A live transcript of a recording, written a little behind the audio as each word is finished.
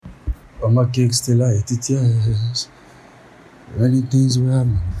On my cake still I hate it, yes. Many things will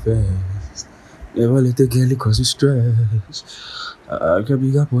manifest. Never let the girl cause you stress. I got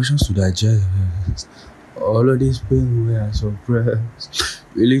bigger portions to digest. All of this pain where I suppress.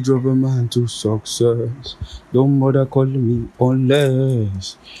 Really drove a man to success. Don't bother calling me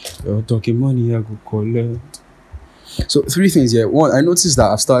unless you're talking money I go collect. So 3 things here. One, I noticed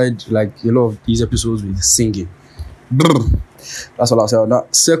that I've started like a lot of these episodes with singing. Brr. That's all I'll say on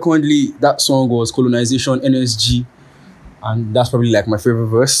that. Secondly, that song was Colonization NSG, and that's probably like my favorite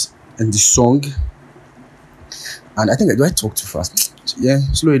verse in the song. And I think do I talk too fast? Yeah,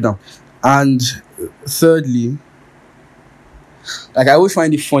 slow it down. And thirdly, like I always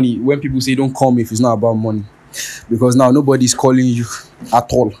find it funny when people say don't call me if it's not about money, because now nobody's calling you at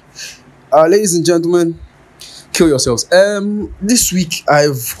all. Ladies and gentlemen, kill yourselves. This week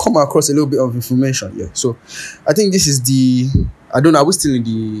I've come across a little bit of information. Yeah, so I think this is I don't know. Are we still in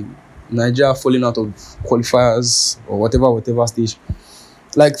the Nigeria falling out of qualifiers or whatever stage?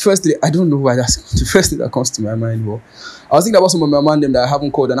 Like, firstly, I don't know why that's the first thing that comes to my mind. But I was thinking about some of my man them that I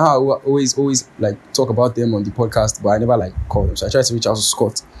haven't called, and how I always like talk about them on the podcast, but I never like call them. So I tried to reach out to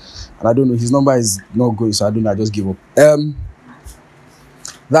Scott, and I don't know, his number is not going, so I don't know. I just give up.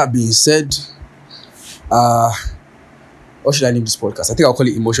 That being said, what should I name this podcast? I think I'll call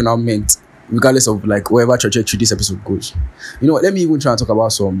it Emotional Ment, regardless of like wherever trajectory this episode goes. You know what? Let me even try and talk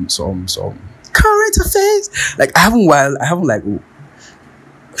about some current affairs. Like I haven't like.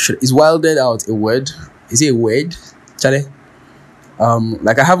 Is wilded out a word? Is it a word? Charlie?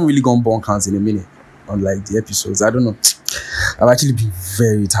 Like I haven't really gone bonkers in a minute on like the episodes. I don't know. I've actually been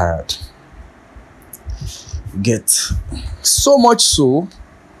very tired. Get so much so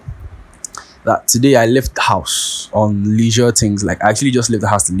that today I left the house on leisure things. Like I actually just left the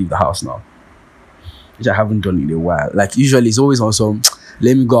house to leave the house now, which I haven't done in a while. Like usually it's always on some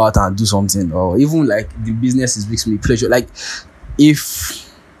let me go out and do something, or even like the business is makes me pleasure. Like if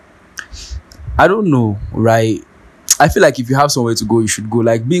I don't know, right? I feel like if you have somewhere to go, you should go.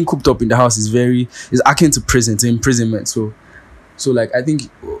 Like being cooped up in the house is akin to imprisonment. So like I think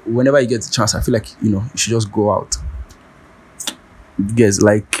whenever you get the chance, I feel like you should just go out. Guys,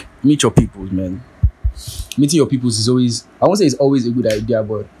 like meet your people, man. Meeting your people is always, I won't say it's always a good idea,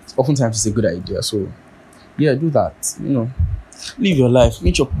 but oftentimes it's a good idea. So yeah, do that. Live your life.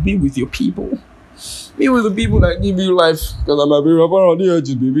 Be with your people. Be with the people that give you life, because I might be rough around the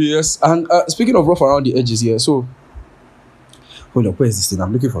edges, baby. Yes. And speaking of rough around the edges here, so hold up, where is this thing?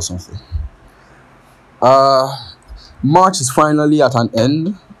 I'm looking for something. March is finally at an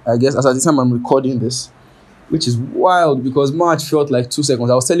end, I guess, as at the time I'm recording this, which is wild because March felt like 2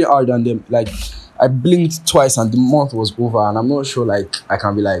 seconds. I was telling Ard and them, like I blinked twice and the month was over, and I'm not sure like I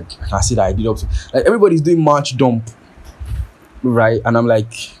can see that I did up to, like everybody's doing March dump, right? And I'm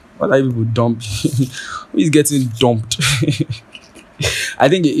like, what are people dump? Who is getting dumped? I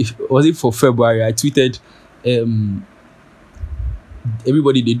think was it for February. I tweeted,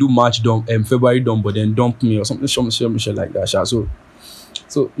 everybody they do March dump, February dump, but then dump me or something like that.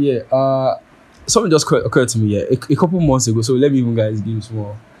 So yeah, something just occurred to me a couple months ago. So let me even guys give some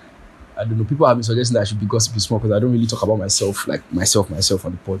more. I don't know. People have been suggesting that I should be gossiping small because I don't really talk about myself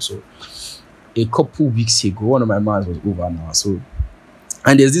on the pod. So a couple weeks ago, one of my mans was over now. So.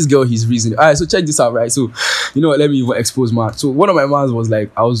 And there's this girl he's reasoning. All right, so check this out, right? So, let me even expose Mark. So, one of my mans was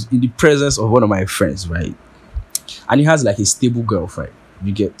like, I was in the presence of one of my friends, right? And he has like a stable girlfriend,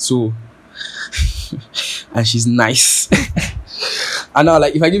 you get. So, and she's nice. And now,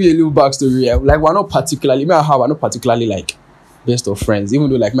 like, if I give you a little backstory, like, we're not particularly like best of friends, even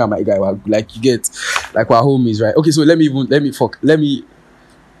though like me and my guy were like, you get, like, we're homies, right? Okay, so let me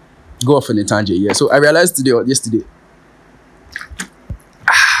go off on a tangent here. So, I realized yesterday,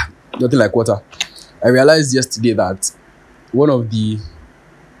 nothing like water. I realized yesterday that one of the,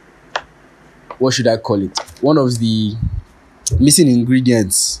 what should I call it? One of the missing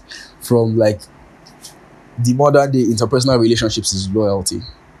ingredients from like the modern day interpersonal relationships is loyalty.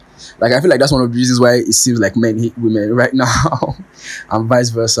 Like I feel like that's one of the reasons why it seems like men hate women right now and vice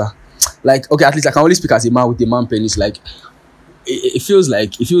versa. Like, okay, at least I can only speak as a man with a man penis. Like it feels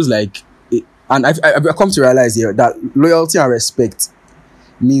like and I've come to realize here that loyalty and respect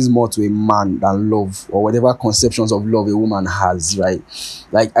means more to a man than love or whatever conceptions of love a woman has, right?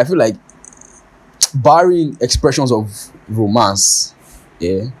 Like I feel like barring expressions of romance,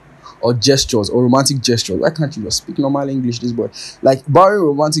 yeah, or gestures or romantic gestures, why can't you just speak normal English, this boy? Like barring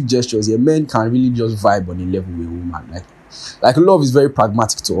romantic gestures, yeah, men can really just vibe on a level with a woman. Like love is very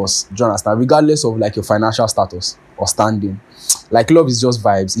pragmatic to us, do you understand? Regardless of like your financial status or standing. Like love is just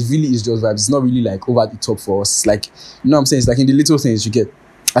vibes. It really is just vibes. It's not really like over the top for us. It's like, you know what I'm saying? It's like in the little things you get.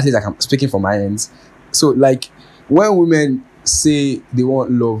 at least like I'm speaking from my end. So like when women say they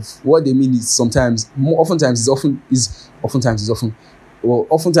want love, what they mean is oftentimes is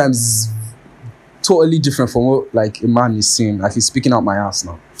totally different from what like a man is saying. Like he's speaking out my ass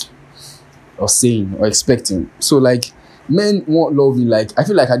now, or saying or expecting. So like men want love in like, I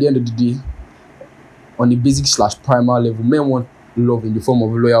feel like at the end of the day, on the basic / primal level, men want love in the form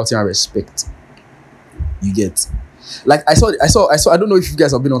of loyalty and respect. You get, like I don't know if you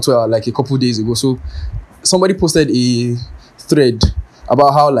guys have been on Twitter like a couple days ago. So somebody posted a thread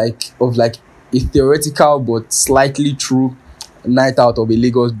about how like a theoretical but slightly true night out of a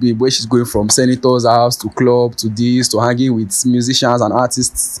Lagos babe, where she's going from senator's house to club to this to hanging with musicians and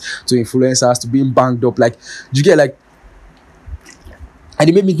artists to influencers to being banged up. Like, do you get like? And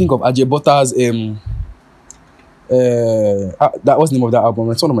it made me think of Ajay Butta's that was the name of that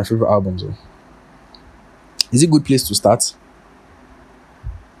album. It's one of my favorite albums. Though. Is it a good place to start?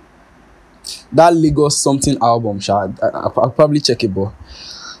 That Lagos something album, I'll probably check it, but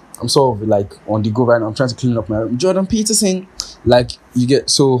I'm sort of like on the go right now. I'm trying to clean up my room. Jordan Peterson, like you get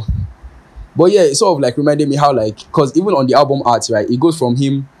so, but yeah, it sort of like reminded me how like, because even on the album art, right, it goes from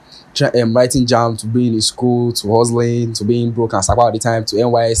him writing jam to being in school to hustling to being broke and sapa at the time to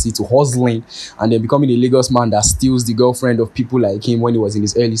NYSC to hustling and then becoming a Lagos man that steals the girlfriend of people like him when he was in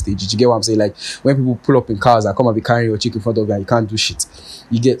his early stages. You get what I'm saying? Like when people pull up in cars and come and be carrying your chick in front of you and you can't do shit.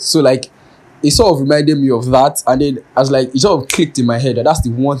 You get so like. It sort of reminded me of that, and then I was like, it sort of clicked in my head that that's the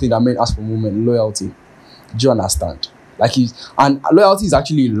one thing that men ask for women: loyalty. Do you understand? Like, and loyalty is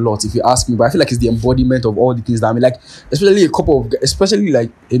actually a lot if you ask me, but I feel like it's the embodiment of all the things that I mean, like, especially like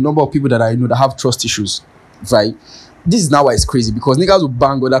a number of people that I know that have trust issues, right? This is now why it's crazy because niggas will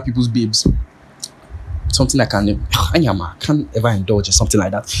bang other people's babes. Something I can't ever indulge in something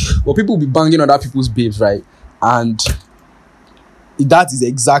like that. But people will be banging other people's babes, right? And that is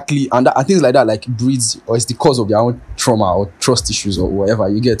exactly, and things like that like breeds or it's the cause of their own trauma or trust issues or whatever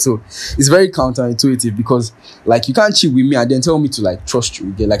you get. So it's very counterintuitive because like you can't cheat with me and then tell me to like trust you.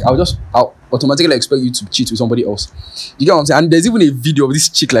 You get, like I'll automatically expect you to cheat with somebody else. You get what I'm saying? And there's even a video of this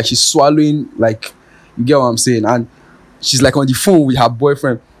chick like she's swallowing, like, you get what I'm saying, and she's like on the phone with her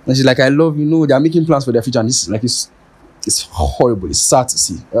boyfriend and she's like, I love you, know they're making plans for their future, and this is like it's horrible. It's sad to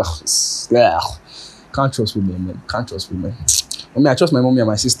see. Can't trust women, man. Can't trust women. I mean, I trust my mommy and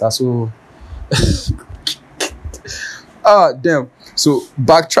my sister, so damn. So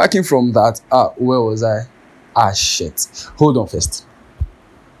backtracking from that, where was I? Shit. Hold on first.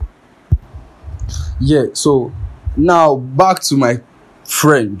 Yeah, so now back to my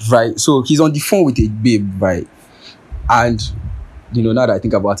friend, right? So he's on the phone with a babe, right? And you know, now that I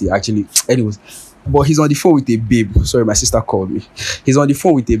think about it, actually, anyways, but he's on the phone with a babe. Sorry, my sister called me. He's on the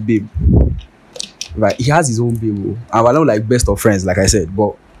phone with a babe. Right, he has his own babe, and we're not like best of friends, like I said,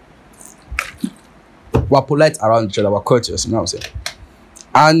 but we're polite around each other, we're courteous, you know what I'm saying?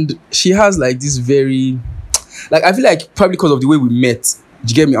 And she has like this very, like, I feel like probably because of the way we met,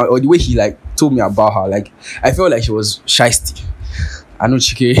 do you get me? Or the way he like told me about her, like I felt like she was shysty. I know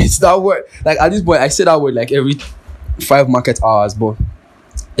Chike, it's that word. Like at this point, I say that word like every 5 market hours, but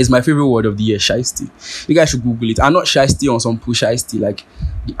it's my favorite word of the year, shysty. You guys should Google it. I'm not shysty on some push shysty, like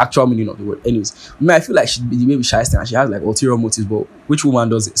the actual meaning of the word. Anyways, I feel like she'd be maybe shysty and she has like ulterior motives, but which woman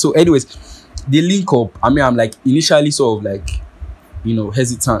does it? So, anyways, they link up. I mean, I'm like initially sort of like, you know,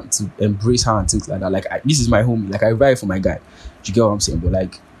 hesitant to embrace her and things like that. Like, this is my homie. Like, I ride for my guy. Do you get what I'm saying? But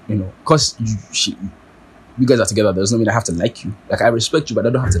like, you know, because you guys are together, does not mean I have to like you. Like, I respect you, but I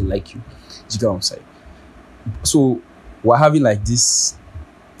don't have to like you. Do you get what I'm saying? So, we're having like this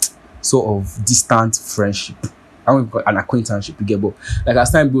sort of distant friendship. I don't call it an acquaintanceship, you get, but like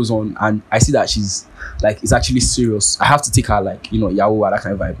as time goes on and I see that she's like, it's actually serious, I have to take her like, you know, Yahoo, that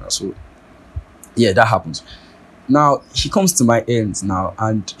kind of vibe now. So yeah, that happens. Now he comes to my end now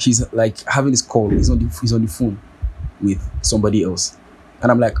and he's like having this call. He's on the phone with somebody else.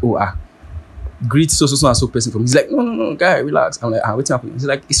 And I'm like, greet so and so person from. He's like, no, guy, relax. I'm like, what's happening? He's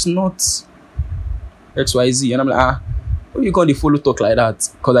like, it's not XYZ. And I'm like, why you can't follow talk like that?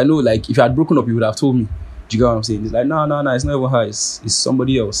 Because I know, like, if you had broken up, you would have told me. Do you get what I'm saying? He's like, no, it's not even her. It's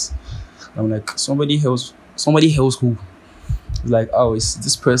somebody else. I'm like, somebody else who? He's like, it's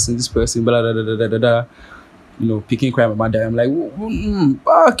this person, blah, blah, blah, blah, blah, blah. You know, picking crime about that. I'm like,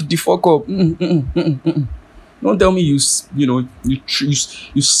 back the fuck up. Don't tell me you slipped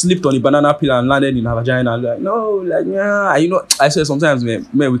on a banana peel and landed in her vagina. I'm like, no, like, yeah. You know, I said sometimes, man,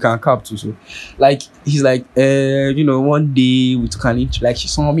 we can cap too. So, like, he's like, you know, one day we took an interest. Like, she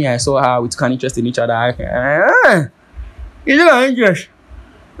saw me, I saw her. We took an interest in each other. You know, interest.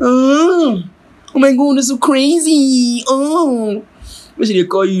 Oh my God, that's so crazy. Oh, Which they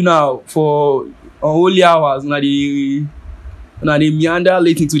call you now for unholy hours. Now they meander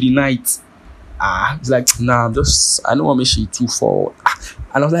late into the night. It's like, nah, I don't want to make she too fall.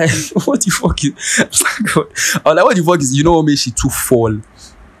 And I was like, what the fuck is, I was like, what the fuck is, you know what makes she too fall?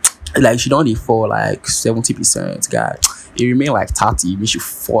 Like, she don't fall like 70%, guy. It remain like 30, makes you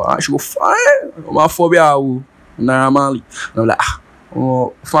fall. She go fine. My phobia, normally. And I'm like,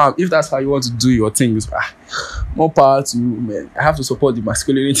 oh, fam, if that's how you want to do your things, more power to you, man. I have to support the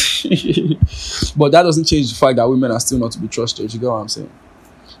masculinity. But that doesn't change the fact that women are still not to be trusted. You get what I'm saying?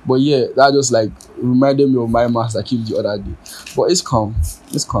 But yeah, that just like reminded me of my maths I keep the other day. But it's calm.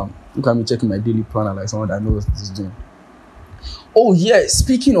 It's calm. Look at me checking my daily planner like someone that knows what this is doing. Oh yeah,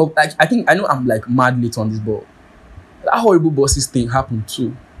 speaking of, like, I know I'm like mad late on this, but that horrible bosses thing happened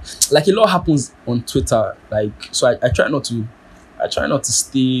too. Like, a lot happens on Twitter. Like, so I try not to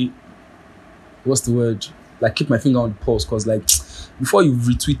stay, what's the word? Like, keep my finger on the pulse, because like before you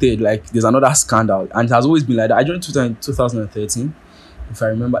retweeted, like there's another scandal, and it has always been like that. I joined Twitter in 2013. If I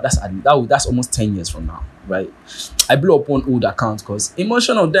remember, that's almost 10 years from now, right? I blew up one old account because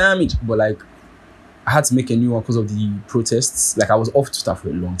emotional damage, but like I had to make a new one because of the protests. Like, I was off Twitter for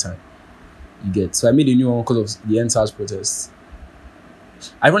a long time. You get, so I made a new one because of the NSAS protests.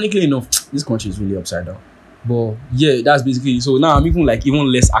 Ironically enough, this country is really upside down. But yeah, that's basically, so now I'm even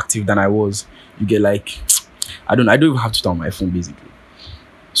less active than I was. You get, like, I don't even have Twitter on my phone basically.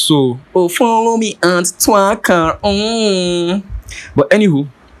 So, follow me and Twitter. But anywho,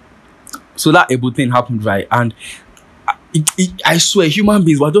 so that able thing happened, right? And I swear, human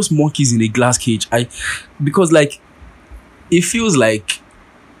beings were just monkeys in a glass cage. Because like, it feels like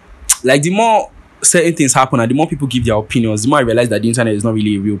the more certain things happen and the more people give their opinions, the more I realize that the internet is not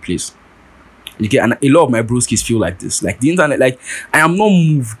really a real place. Okay, and a lot of my broskies feel like this. Like, the internet, like, I am not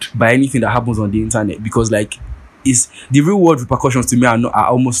moved by anything that happens on the internet, because like, is the real world repercussions to me are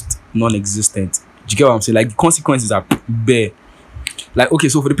almost non-existent. Do you get what I'm saying? Like, the consequences are bare. Like, okay,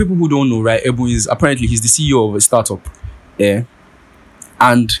 so for the people who don't know, right, Ebu is apparently, he's the CEO of a startup. Yeah.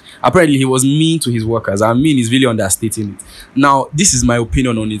 And apparently he was mean to his workers. I mean, he's really understating it. Now, this is my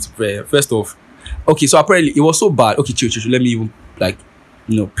opinion on it. First off, okay, so apparently it was so bad. Okay, chill, let me even, like,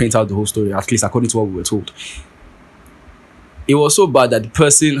 paint out the whole story, at least according to what we were told. It was so bad that the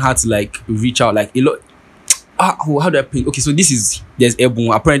person had to, like, reach out, like, a lot. How do I paint? Okay, so there's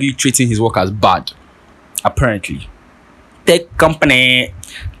Ebu apparently treating his workers bad. Apparently. Tech company,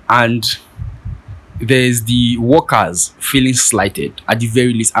 and there's the workers feeling slighted. At the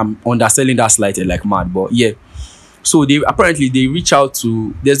very least, I'm underselling that slighted like mad, but yeah. So they reach out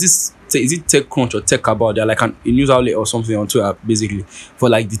to, there's this, is it TechCrunch or Tech About? They're like a news outlet or something on Twitter, basically, for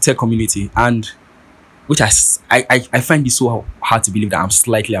like the tech community, and which I find it so hard to believe that I'm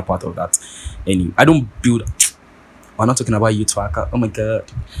slightly a part of that. Anyway, I don't build. I'm not talking about you, Twaka. Oh my god.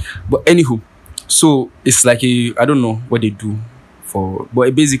 But anywho. So it's like I don't know what they do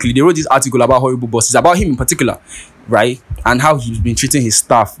but basically they wrote this article about horrible bosses, about him in particular, right? And how he's been treating his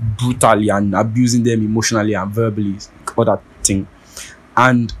staff brutally and abusing them emotionally and verbally, all that thing.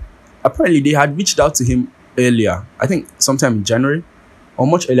 And apparently they had reached out to him earlier, I think sometime in January, or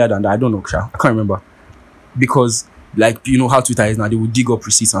much earlier than that, I don't know, I can't remember. Because, like, you know how Twitter is now, they would dig up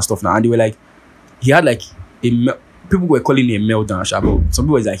receipts and stuff now, and they were like, he had like people were calling it a meltdown, but some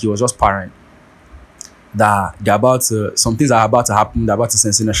people was like, he was just paranoid that they're about to, some things are about to happen, they're about to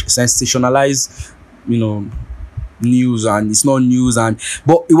sensationalize, news, and it's not news.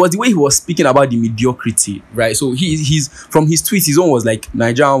 But it was the way he was speaking about the mediocrity, right? So he's from his tweets, his own was like,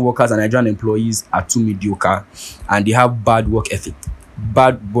 Nigerian workers and Nigerian employees are too mediocre and they have bad work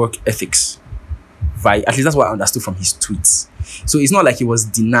ethics, right? At least that's what I understood from his tweets. So it's not like he was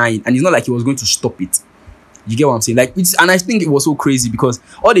denying, and it's not like he was going to stop it. You get what I'm saying? Like, and I think it was so crazy because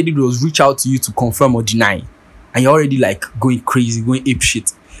all they did was reach out to you to confirm or deny, and you're already like going crazy, going ape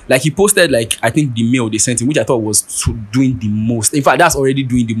shit. Like, he posted, like, I think the mail they sent him, which I thought was doing the most. In fact, that's already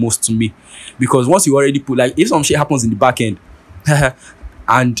doing the most to me, because once you already put, like, if some shit happens in the back end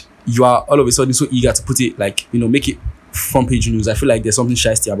and you are all of a sudden so eager to put it, like, make it front page news, I feel like there's something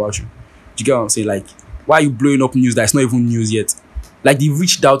shysty about you. Do you get what I'm saying? Like, why are you blowing up news that's not even news yet? Like, they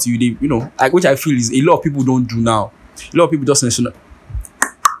reached out to you, like, which I feel is a lot of people don't do now. A lot of people just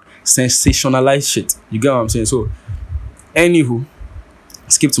sensationalize shit. You get what I'm saying? So, anywho,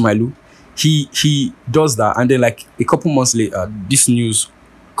 skip to my loop. He does that, and then like a couple months later, this news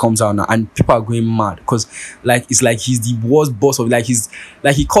comes out now, and people are going mad because, like, it's like he's the worst boss of, like, he's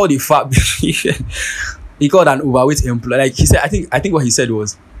like, he called a fat he called an overweight employee. Like, he said, I think what he said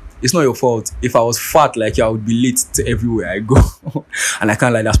was, it's not your fault. If I was fat like you, I would be late to everywhere I go. And I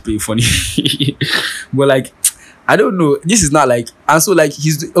can't lie, that's pretty funny. But like, I don't know. This is not like, and so like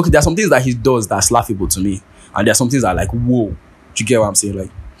he's okay. There are some things that he does that's laughable to me, and there are some things that are like, whoa. Do you get what I'm saying?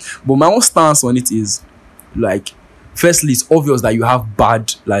 Like, but my own stance on it is like, firstly, it's obvious that you have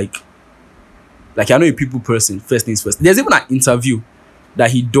bad like you're not a people person. First things first. There's even an interview that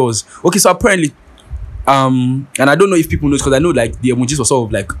he does. Okay, so apparently, and I don't know if people know because I know like the emojis were sort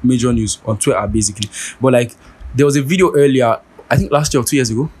of like major news on Twitter basically. But like there was a video earlier, I think last year or 2 years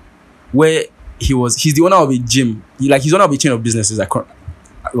ago, where he's the owner of a gym. He's owner of a chain of businesses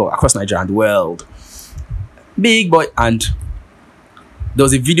across Nigeria and the world. Big boy. And there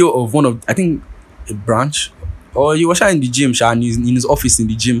was a video of one of, I think, a branch, or he was in the gym, and he's in his office in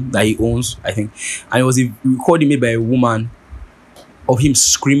the gym that he owns, I think. And it was a recording made by a woman of him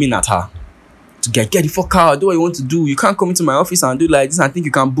screaming at her to get the fuck out, do what you want to do. You can't come into my office and do like this and think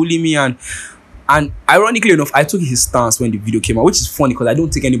you can bully me. And ironically enough, I took his stance when the video came out, which is funny because I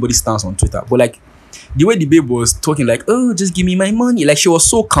don't take anybody's stance on Twitter. But like the way the babe was talking, like, oh, just give me my money. Like she was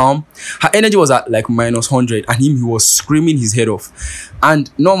so calm. Her energy was at like -100, and he was screaming his head off. And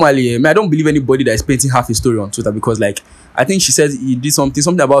normally, I don't believe anybody that is painting half a story on Twitter because like I think she says he did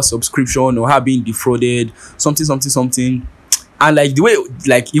something about subscription or her being defrauded, something. And like the way,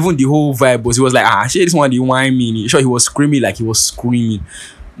 like even the whole vibe was, he was like, shit, this one, the wine me. Sure, he was screaming like he was screaming.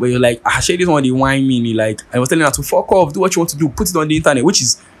 But you're like, shit, this one, the wine me. Like, I was telling her to fuck off, do what you want to do, put it on the internet, which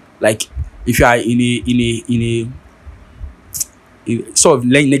is like, if you are in a sort of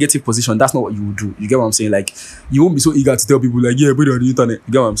negative position, that's not what you would do. You get what I'm saying? Like, you won't be so eager to tell people, like, yeah, put it on the internet.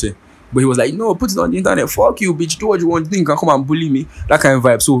 You get what I'm saying? But he was like, no, put it on the internet. Fuck you, bitch. Do what you want. You think you can come and bully me? That kind of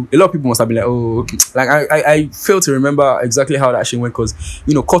vibe. So a lot of people must have been like, oh, okay. Like I fail to remember exactly how that shit went because,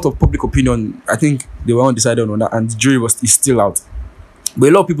 court of public opinion, I think they were undecided on that and the jury is still out. But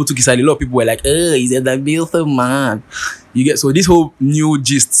a lot of people took his side. A lot of people were like, oh, he's a beautiful man. You get, so this whole new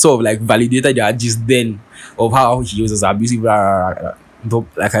gist sort of like validated their gist then of how he was abusive. Blah, blah, blah, blah.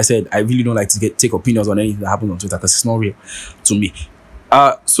 But like I said, I really don't like to take opinions on anything that happens on Twitter because it's not real to me.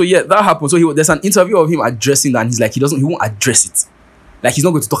 So yeah, that happened. So there's an interview of him addressing that, and he's like, he won't address it. Like he's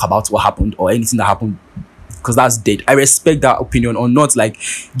not going to talk about what happened or anything that happened because that's dead. I respect that opinion on not like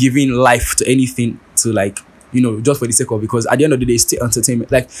giving life to anything to like, just for the sake of, because at the end of the day, it's still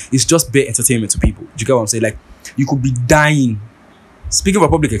entertainment. Like it's just bare entertainment to people. Do you get what I'm saying? Like you could be dying. Speaking of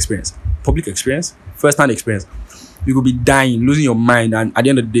public experience, first-hand experience, you could be dying, losing your mind, and at the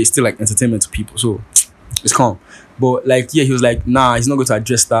end of the day, it's still like entertainment to people. So it's calm. But like, yeah, he was like, nah, he's not going to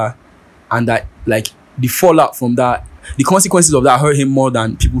address that. And that, like, the fallout from that, the consequences of that hurt him more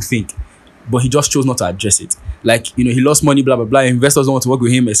than people think. But he just chose not to address it. Like, he lost money, blah, blah, blah. Investors don't want to work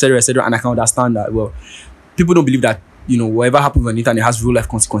with him, etc., etc. And I can understand that. Well, people don't believe that, whatever happens on the internet has real life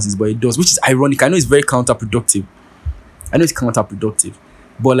consequences, but it does, which is ironic. I know it's very counterproductive.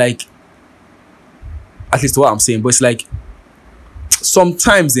 But like, at least what I'm saying, but it's like,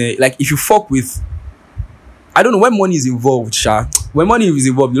 sometimes, like, if you fuck with, I don't know, when money is involved, when money is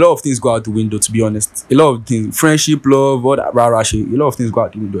involved, a lot of things go out the window, to be honest. A lot of things, friendship, love, all that rah shit, a lot of things go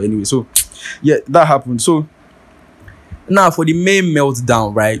out the window anyway. So, yeah, that happened. So, now for the main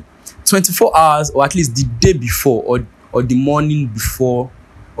meltdown, right? 24 hours, or at least the day before, or the morning before,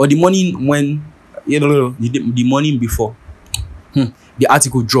 or the morning when, the morning before, the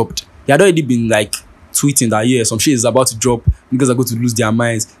article dropped. He had already been like tweeting that, yeah, some shit is about to drop, niggas are going to lose their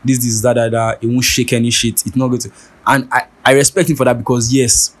minds, this, that, it won't shake any shit, it's not going to, and I respect him for that because,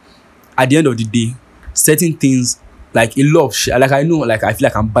 yes, at the end of the day, certain things, like a lot of shit, like I know, like I feel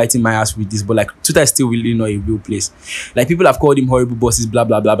like I'm biting my ass with this, but like Twitter is still really not a real place. Like people have called him horrible bosses, blah,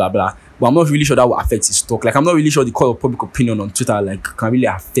 blah, blah, blah, blah, but I'm not really sure that will affect his talk. Like I'm not really sure the call of public opinion on Twitter, like, can really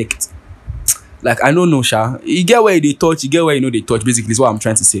affect, like, I don't know, you get where they touch, you get where they touch, basically is what I'm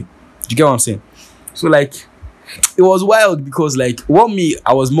trying to say. You get what I'm saying? So like, it was wild because like,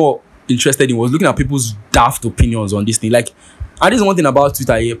 I was more interested in was looking at people's daft opinions on this thing. Like, and this is one thing about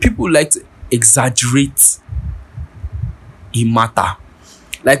Twitter here, people like to exaggerate a matter.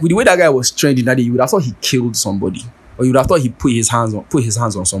 Like with the way that guy was trending that day, you would have thought he killed somebody, or you would have thought he put his hands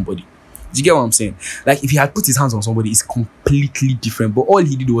on somebody. Do you get what I'm saying? Like if he had put his hands on somebody, it's completely different. But all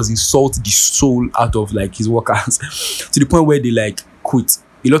he did was insult the soul out of like his workers to the point where they like quit.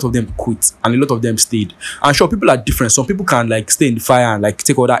 A lot of them quit and a lot of them stayed. And sure, people are different. Some people can like stay in the fire and like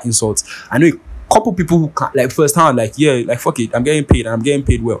take all that insults. I know a couple people who can like firsthand, like, yeah, like fuck it, I'm getting paid and I'm getting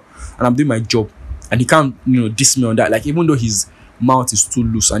paid well and I'm doing my job. And he can't, diss me on that. Like even though his mouth is too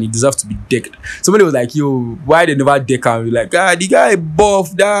loose and he deserves to be decked. Somebody was like, yo, why they never deck him? Like, the guy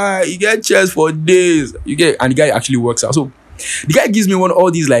buff that, he get chairs for days. And the guy actually works out. So the guy gives me all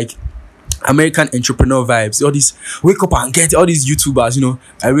these like American entrepreneur vibes, all these wake up and get all these YouTubers,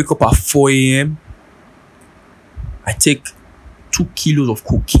 I wake up at 4 a.m. I take 2 kilos of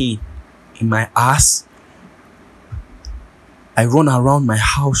cocaine in my ass. I run around my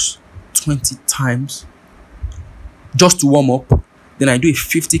house 20 times just to warm up. Then I do a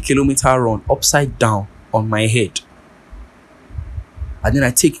 50-kilometer run upside down on my head. And then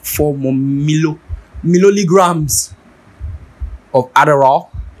I take 4 more milligrams of Adderall.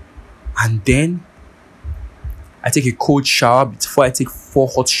 And then I take a cold shower before I take 4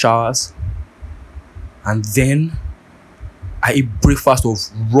 hot showers. And then I eat breakfast of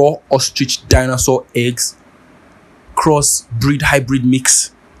raw ostrich dinosaur eggs, cross-breed hybrid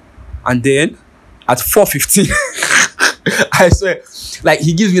mix. And then at 4:15, I swear, like,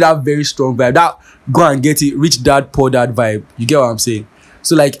 he gives me that very strong vibe. That go and get it, rich dad, poor dad vibe. You get what I'm saying?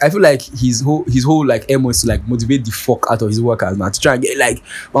 So, like, I feel like his whole like MO is to like motivate the fuck out of his workers, man, to try and get like.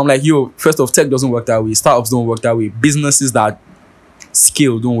 I'm like, yo, first off, tech doesn't work that way. Startups don't work that way. Businesses that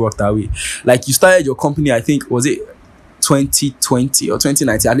scale don't work that way. Like, you started your company, I think, was it 2020 or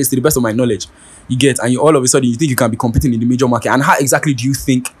 2019? At least to the best of my knowledge, you get, and you all of a sudden you think you can be competing in the major market. And how exactly do you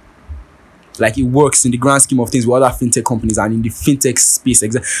think like it works in the grand scheme of things with other fintech companies and in the fintech space?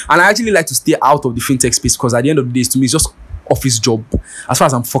 And I actually like to stay out of the fintech space because at the end of the day, to me, it's just office job. As far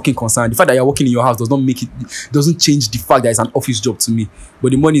as I'm fucking concerned, the fact that you're working in your house doesn't change the fact that it's an office job to me.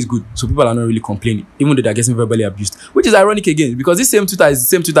 But the money is good, so people are not really complaining, even though they're getting verbally abused, which is ironic again, because this same Twitter is the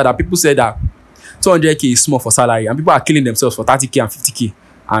same Twitter that people said that 200k is small for salary, and people are killing themselves for 30k and 50k.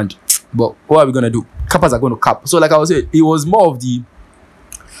 And but what are we gonna do? Cappers are going to cap. So like I was saying, it was more of the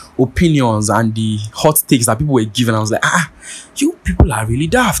opinions and the hot takes that people were giving. I was like, you people are really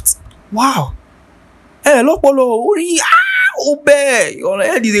daft. Wow. Hey, Lopolo, Obe, your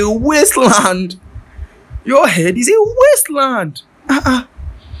head is a wasteland. Your head is a wasteland.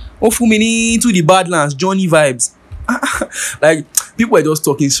 Ofumini to the Badlands, Johnny vibes. Like, people were just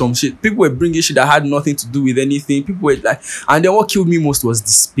talking some shit. People were bringing shit that had nothing to do with anything. People were like, and then what killed me most was the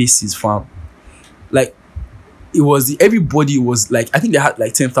spaces, fam. Like, everybody was like, I think they had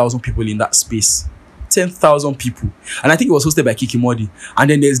like 10,000 people in that space. 10,000 people. And I think it was hosted by Kikimodi. And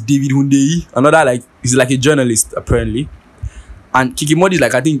then there's David Hundei, another, like, he's like a journalist, apparently. And Kikimodi is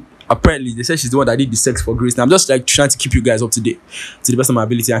like, I think, apparently, they said she's the one that did the sex for grades. Now, I'm just like trying to keep you guys up to date to the best of my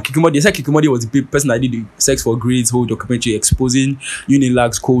ability. And they said Kikimodi was the person that did the sex for grades whole documentary exposing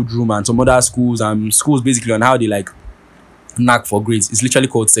Unilag's Code Room and some other schools and schools basically on how they like knack for grades. It's literally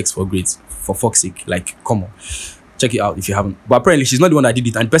called sex for grades, for fuck's sake. Like, come on. Check it out if you haven't. But apparently, she's not the one that did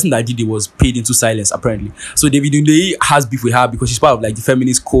it. And the person that did it was paid into silence, apparently. So David Hundei has beef with her because she's part of like the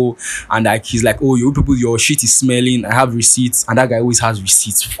feminist core. And like he's like, oh, you people, your shit is smelling. I have receipts. And that guy always has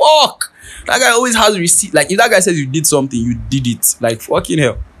receipts. Fuck! That guy always has receipts. Like, if that guy says you did something, you did it. Like, fucking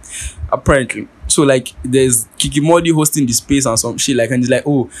hell. Apparently. So like, there's Kikimodi hosting the space and some shit. Like, and he's like,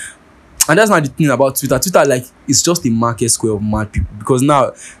 oh. And that's not the thing about Twitter. Twitter, like, it's just a market square of mad people. Because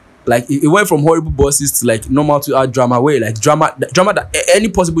now, like, it went from horrible bosses to like normal to art drama, where like drama that any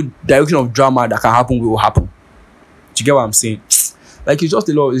possible direction of drama that can happen will happen. Do you get what I'm saying? Like, it's just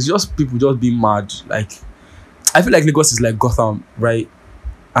a lot. It's just people just being mad. Like, I feel like Lagos is like Gotham, right?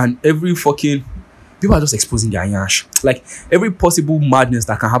 And every fucking people are just exposing their yash. Like, every possible madness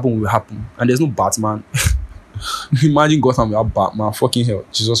that can happen will happen, and there's no Batman. Imagine Gotham without Batman. Fucking hell,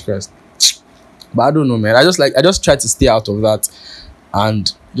 Jesus Christ. But I don't know, man. I just try to stay out of that.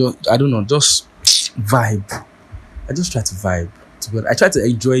 And I don't know, just vibe. I just try to vibe. I try to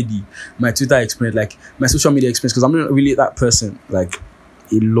enjoy my Twitter experience, like my social media experience, because I'm not really that person, like,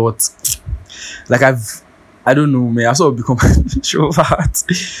 a lot. Like, I don't know, man. I sort of become introvert.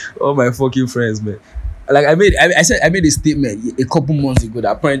 All my fucking friends, man. Like, I made a statement a couple months ago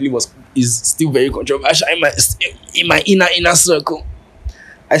that apparently is still very controversial in my inner circle.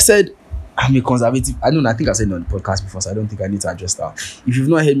 I said, I'm a conservative. I think I said it on the podcast before, so I don't think I need to address that. If you've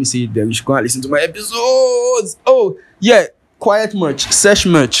not heard me say it, then you should go and listen to my episodes. Oh, yeah. Quiet merch. Sesh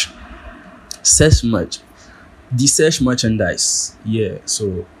merch. The Sesh merchandise. Yeah,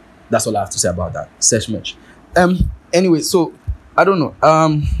 so that's all I have to say about that. Sesh merch. Anyway, so, I don't know. I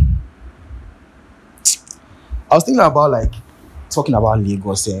was thinking about, like, talking about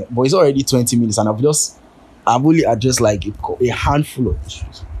Lagos, but it's already 20 minutes, and I've only addressed, like, a handful of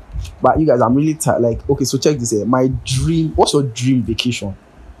issues. But you guys, I'm really tired. Like, okay, so check this here. What's your dream vacation?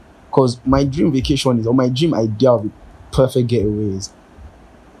 Because my dream vacation is, or my dream idea of a perfect getaway is,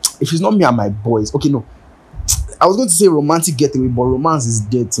 if it's not me and my boys, okay, no. I was going to say romantic getaway, but romance is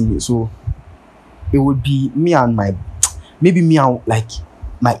dead to me. So it would be me and like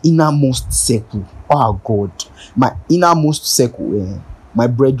my innermost circle. Oh God. My innermost circle, my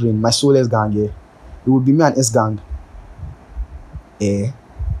brethren, my soulless gang, It would be me and S gang.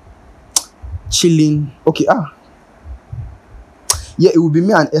 Chilling. Okay, Yeah, it would be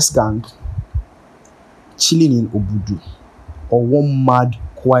me and S gang chilling in Obudu or one mad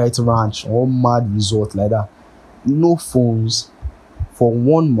quiet ranch or one mad resort like that. No phones for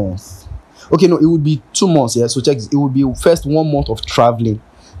 1 month. Okay, no, it would be 2 months. Yeah, so check this. It would be first 1 month of traveling.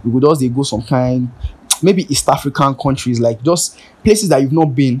 We would just they go some kind, maybe East African countries, like just places that you've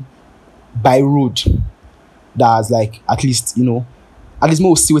not been by road. That's like at least more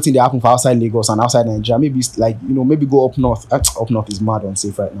see what they happen for outside Lagos and outside Nigeria. Maybe it's like maybe go up north. Up north is mad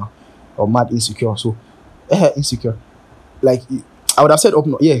unsafe right now, or mad insecure. So insecure. Like I would have said up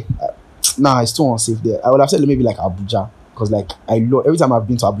north. Yeah, nah, it's too unsafe there. I would have said maybe like Abuja, because like I love every time I've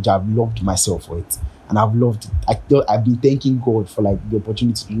been to Abuja, I've loved myself for it, and I've loved it. I've been thanking God for like the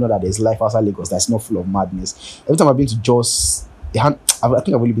opportunity to know that there's life outside Lagos that's not full of madness. Every time I've been to Jos, I think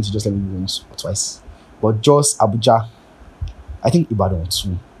I've only been to Jos maybe once or twice, but Jos, Abuja, I think Ibadan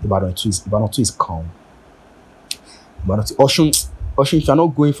too. Ibadan too is calm. Ibadan too. Oshun, if you're not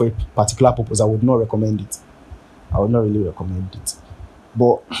going for a particular purpose, I would not recommend it. I would not really recommend it.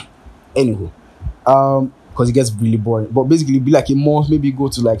 But anyway, because it gets really boring. But basically, be like a month, maybe go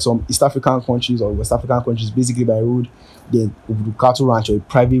to like some East African countries or West African countries, basically by road, then Obudu Ranch or a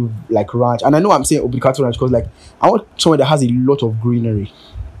private like ranch. And I know I'm saying Obudu Ranch because like I want somewhere that has a lot of greenery,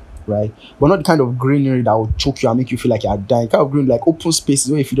 right? But not the kind of greenery that will choke you and make you feel like you're dying. Kind of green like open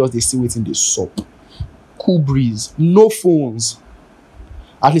spaces where if you just they still waiting the soap, cool breeze, no phones.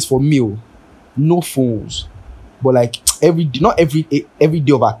 At least for me, no phones. But like not every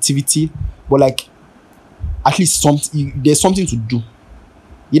day of activity, but like at least there's something to do,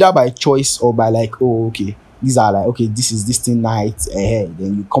 either by choice or by like, oh okay, these are like, okay, this is this thing night ahead,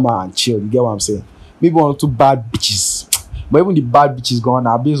 then you come out and chill. You get what I'm saying? Maybe one or two bad bitches, but even the bad bitches gone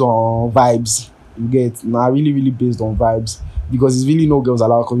are based on vibes. You get now really really based on vibes, because it's really no girls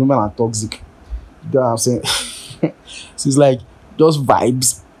allowed because women are toxic. You get what I'm saying? So it's like just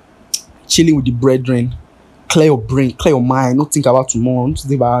vibes, chilling with the brethren, clear your brain, clear your mind, not think about tomorrow, not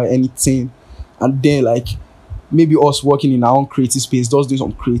think about anything, and then like maybe us working in our own creative space, just do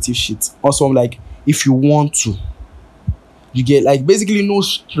some creative shit. Also, like if you want to, you get like basically no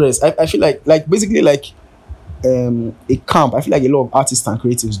stress. I feel like basically like a camp. I feel like a lot of artists and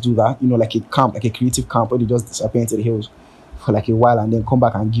creatives do that. Like a camp, like a creative camp where they just disappear into the hills for like a while and then come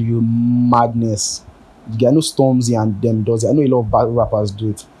back and give you madness. You get, I know Stormzy and them does it. I know a lot of bad rappers do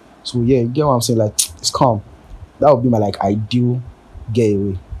it. So yeah, you get what I'm saying? Like it's calm. That would be my like ideal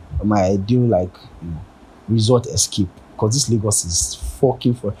getaway, my ideal like resort escape. Because this Lagos is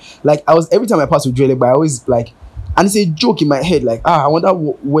fucking for like every time I pass with Drele, but I always like, and it's a joke in my head like I wonder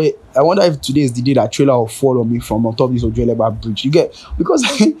if today is the day that trailer will fall on me from on top of this Drele bridge. You get, because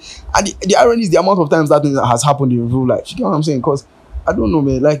and the irony is the amount of times that thing has happened in real life. You get what I'm saying? Because I don't know,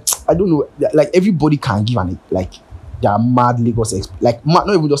 man. Like I don't know. Like everybody can give an like their mad Lagos not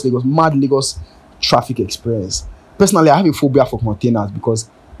even just Lagos, mad Lagos traffic experience. Personally, I have a phobia for containers because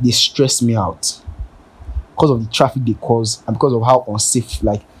they stress me out because of the traffic they cause and because of how unsafe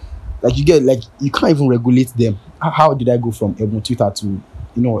like you get, like you can't even regulate them. How did I go from Twitter to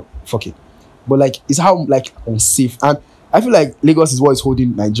fuck it? But like it's how like unsafe, and I feel like Lagos is what is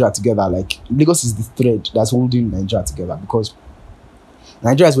holding Nigeria together. Like Lagos is the thread that's holding Nigeria together, because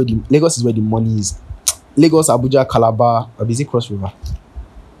Lagos is where the money is. Lagos, Abuja, Calabar, or Busy Cross River,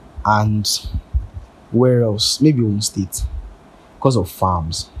 and where else? Maybe Ogun State, because of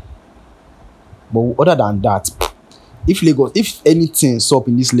farms. But other than that, if anything's up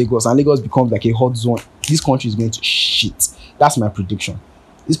in this Lagos and Lagos becomes like a hot zone, this country is going to shit. That's my prediction.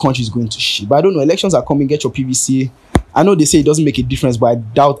 This country is going to shit. But I don't know. Elections are coming. Get your PVC. I know they say it doesn't make a difference, but I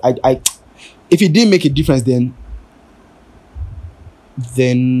doubt. If it didn't make a difference, then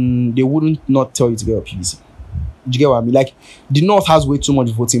they wouldn't not tell you to get your PVC. Do you get what I mean? Like the North has way too much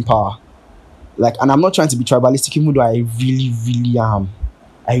voting power. Like, and I'm not trying to be tribalistic, even though I really, really am.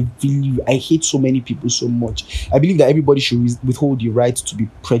 I hate so many people so much. I believe that everybody should withhold the right to be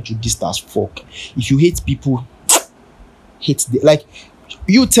prejudiced as fuck. If you hate people, like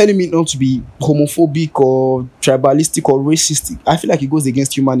you telling me not to be homophobic or tribalistic or racist, I feel like it goes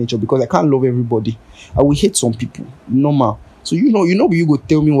against human nature, because I can't love everybody. I will hate some people. Normal. So you go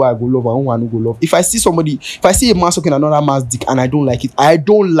tell me why I go love and who I no go love. If I see a man sucking another man's dick and I don't like it, I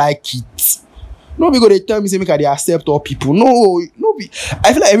don't like it. Nobody go they tell me say make I dey accept all people. No.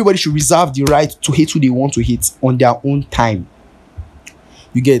 I feel like everybody should reserve the right to hate who they want to hate on their own time.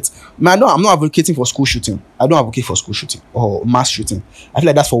 You get? Man, no, I'm not advocating for school shooting. I don't advocate for school shooting or mass shooting. I feel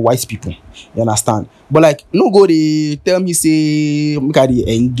like that's for white people. You understand? But like, no go they tell me say make I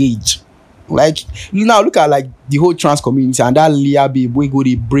dey engage. Like now look at like the whole trans community and that Leah babe we go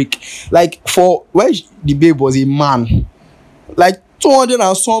they break. Like for when the babe was a man, like 200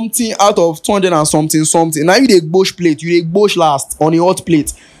 and something out of 200 and something. Now you dey gbosh plate, you dey gbosh last on a hot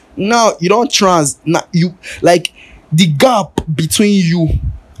plate. Now you don't trans. Now you like the gap between you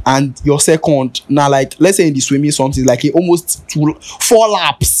and your second. Now, like let's say in the swimming something like almost 4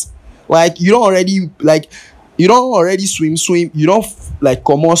 laps. Like you don't already swim. You don't like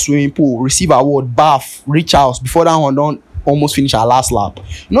come on swimming pool, receive award, bath, reach house before that one don't almost finish our last lap.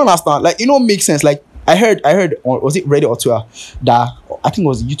 You don't understand? Like, make sense. Like I heard on, was it Reddit or Twitter, that I think it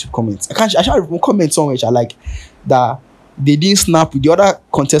was YouTube comments. I can't comment somewhere which I like that they didn't snap with the other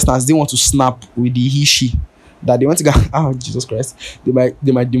contestants. They want to snap with the he she, that they want to go. Oh Jesus Christ! They might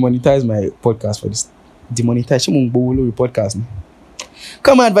demonetize my podcast for this. Demonetize podcast.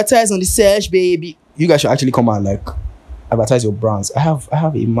 Come and advertise on the search, baby. You guys should actually come and like advertise your brands. I have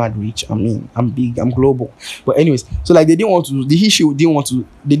a mad reach. I mean, I'm big, I'm global. But anyways, so like they didn't let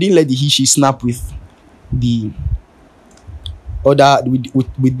the he she snap with the other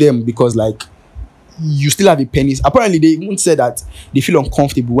with them, because like you still have a penis. Apparently they even said that they feel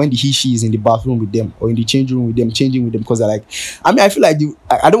uncomfortable when the he she is in the bathroom with them or in the changing room with them, because they're like, I mean, I feel like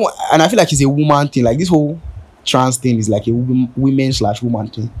I don't want, and I feel like it's a woman thing. Like this whole trans thing is like a women/woman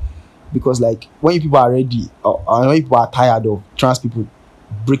thing, because like when people are ready or when people are tired of trans people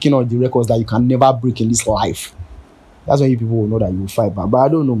breaking all the records that you can never break in this life, that's when you people will know that you will fight back. But I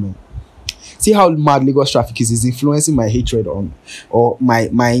don't know, man. See how mad Lagos traffic is influencing my hatred on, or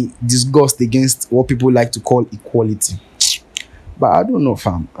my disgust against what people like to call equality. But I don't know,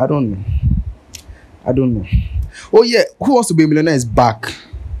 fam. I don't know. Oh yeah, Who Wants to Be a Millionaire is back.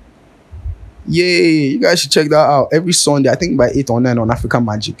 Yay, you guys should check that out every Sunday, I think by 8 or 9 on African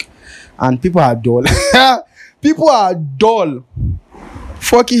Magic. And people are dull. People are dull.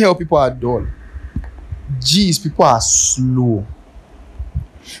 Fucking hell, people are dull. Jeez, people are slow.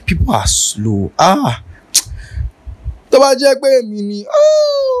 Tó bá jẹ́ pé èmi ni,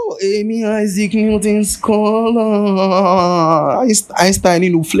 èmi Isaac Newton scholar, Einstein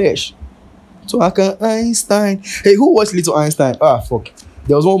in the flesh. So I can Einstein. Hey, who watched Little Einstein? Fuck.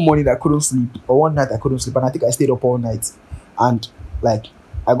 There was one morning that I couldn't sleep, or one night I couldn't sleep, and I think I stayed up all night. And like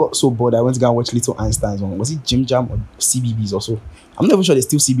I got so bored, I went to go and watch Little Einstein on, was it Jim Jam or CBBS or so? I'm not even sure there's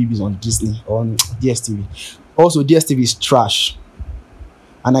still CBBS on Disney or on DSTV. Also, DSTV is trash.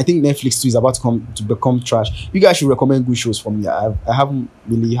 And I think Netflix too is about to become trash. You guys should recommend good shows for me. I haven't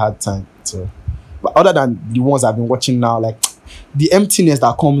really had time to. But other than the ones I've been watching now, like the emptiness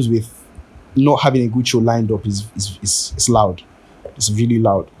that comes with not having a good show lined up is loud. It's really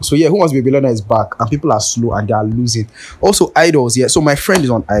loud. So yeah, Who Wants to Be a Billionaire is back, and people are slow and they are losing. Also, Idols, yeah. So my friend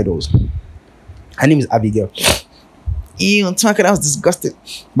is on Idols. Her name is Abigail. Ew, I'm talking, that was disgusting.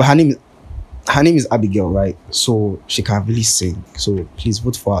 But her name is Abigail, right? So she can really sing. So please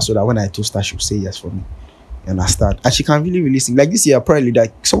vote for her so that when I toast her, she'll say yes for me. You understand? And she can really sing. Like this year, apparently,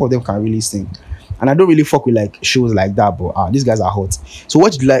 like some of them can really sing. And I don't really fuck with like shows like that, but these guys are hot. So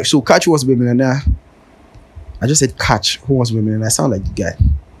what did you like? So Catch Who Wants to Be a Millionaire. I just said Catch Who Wants to Be a Millionaire. I sound like the guy.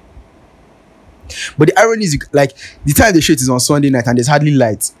 But the irony is, like, the time the show is on Sunday night and there's hardly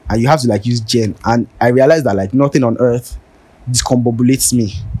lights, and you have to like use gen. And I realized that like nothing on earth discombobulates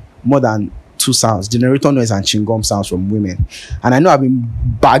me more than two sounds: generator noise and chewing-gum sounds from women. And I know I've been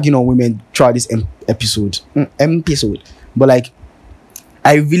bagging on women throughout this episode, but like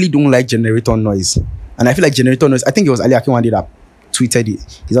I really don't like generator noise. And I feel like generator noise, I think it was Ali Akinwande that tweeted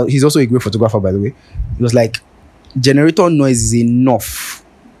it. He's also a great photographer, by the way. He was like, generator noise is enough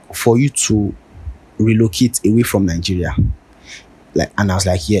for you to relocate away from Nigeria. Like, and I was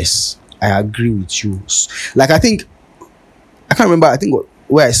like, yes, I agree with you. Like, I can't remember,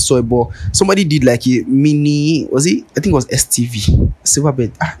 where I saw it, but somebody did like a mini, I think it was STV,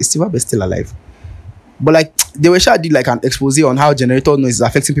 Silverbird. Is Silverbird still alive? But like, they did like an expose on how generator noise is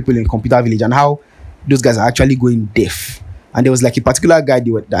affecting people in Computer Village and how those guys are actually going deaf. And there was like a particular guy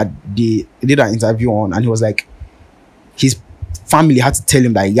that they did an interview on, and he was like, his family had to tell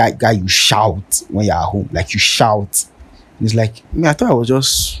him that, guy, you shout when you're at home, like you shout. And he's like, I thought I was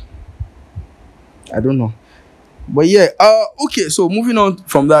just, I don't know. But yeah, okay, so moving on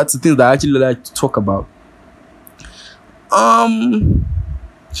from that to things that I actually like to talk about.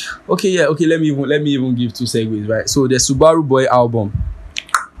 Okay, let me even give 2 segues, right? So the Subaru Boy album.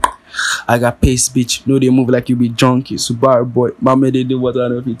 I got pace, bitch. No, they move like you be junkie. Subaru Boy. Mama, they do what I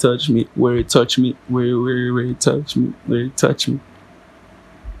know if you touch me. Where it touch me. Where it touch me. Where it touch me.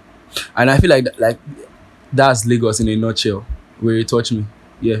 And I feel like that's Lagos in a nutshell. Where it touch me.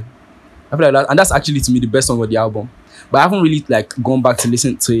 Yeah. I feel like that, and that's actually to me the best song of the album. But I haven't really like gone back to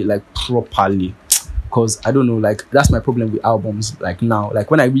listen to it like properly. Because I don't know, like that's my problem with albums. Like now, like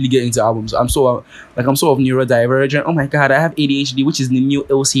when I really get into albums, I'm sort of neurodivergent. Oh my god, I have ADHD, which is the new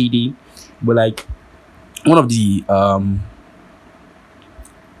LCD. But like one of the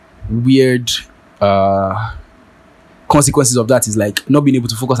weird consequences of that is like not being able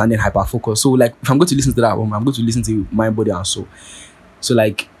to focus and then hyper focus. So like if I'm going to listen to that album, I'm going to listen to Mind, Body and Soul. So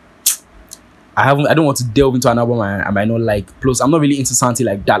like I don't want to delve into an album I might not like. Plus I'm not really into something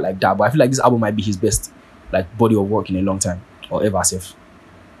like that. But I feel like this album might be his best like body of work in a long time or ever safe.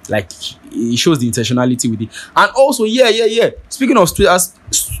 Like it shows the intentionality with it. And also speaking of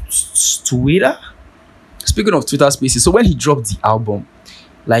Twitter Spaces, so when he dropped the album,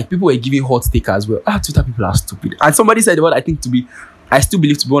 like people were giving hot take as well. Twitter people are stupid. And somebody said what I still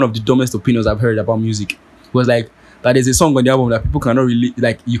believe to be one of the dumbest opinions I've heard about music. It was like that there's a song on the album that people cannot relate,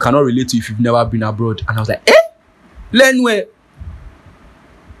 like you cannot relate to if you've never been abroad. And I was like, learn where?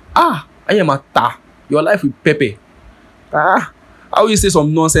 I am a ta. Your life with Pepe. How you say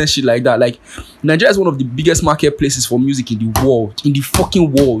some nonsense shit like that? Like Nigeria is one of the biggest marketplaces for music in the world. In the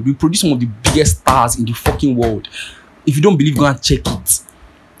fucking world. We produce some of the biggest stars in the fucking world. If you don't believe, go and check it.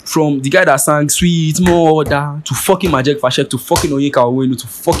 From the guy that sang Sweet Mother to fucking Majek Fashek to fucking Onyeka Owenu to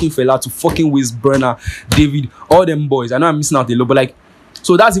fucking Fela to fucking Wiz Burner, David, all them boys. I know I'm missing out a lot, but like,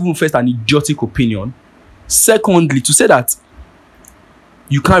 so that's even first an idiotic opinion. Secondly, to say that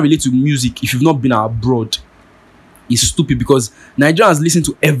you can't relate to music if you've not been abroad is stupid, because Nigerians listen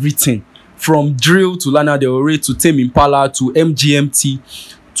to everything from drill to Lana Del Rey to Tame Impala to MGMT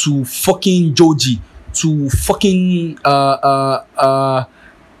to fucking Joji to fucking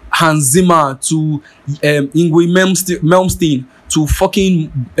Hans Zimmer to Ingwe Malmsteen to fucking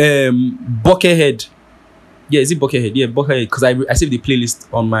Buckethead. Yeah, is it Buckethead? Yeah, Buckethead. Because I saved the playlist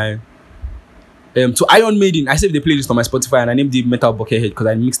on my to Iron Maiden. I saved the playlist on my Spotify and I named it Metal Buckethead because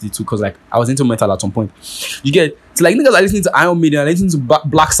I mixed the two, because like I was into metal at some point. You get, it's like niggas are listening to Iron Maiden and listening to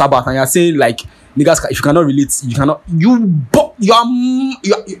Black Sabbath and you're saying like niggas, if you cannot relate, you cannot. I'm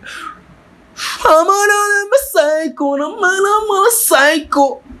a psycho. I'm a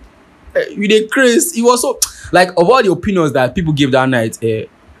psycho. You dey crazy. It was so like, of all the opinions that people gave that night,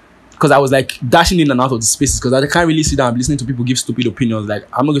 because I was like dashing in and out of the spaces because I can't really sit down and be listening to people give stupid opinions. Like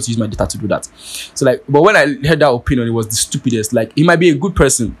I'm not going to use my data to do that. So like, but when I heard that opinion, it was the stupidest. Like he might be a good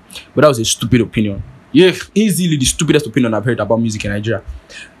person, but that was a stupid opinion. Yeah, easily the stupidest opinion I've heard about music in Nigeria.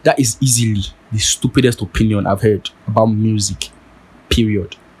 That is easily the stupidest opinion I've heard about music.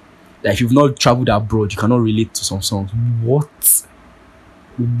 Period. Like if you've not traveled abroad, you cannot relate to some songs. What?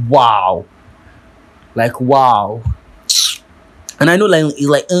 Wow. Like wow. And I know like he's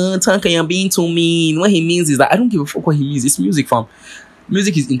like, Tanka, you're being too mean. What he means is that I don't give a fuck what he means. It's music, fam.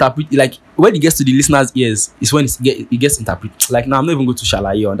 Music is interpreted, like when it gets to the listener's ears, is when it gets interpreted. Like now I'm not even going to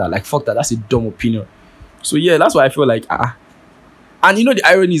shalaye on that. Like fuck that, that's a dumb opinion. So yeah, that's why I feel like and you know the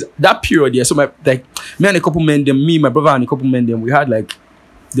irony is that period, yeah. So me and a couple men, me, my brother and a couple men, we had like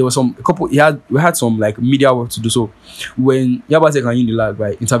we had some like media work to do. So when Yabatek and Unilag,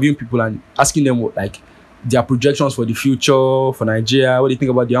 right, interviewing people and asking them what like their projections for the future for Nigeria, what they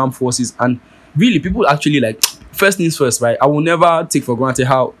think about the armed forces, and really people actually like, first things first, right? I will never take for granted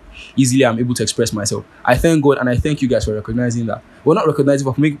how easily I'm able to express myself. I thank God and I thank you guys for recognizing that. Well, not recognizing,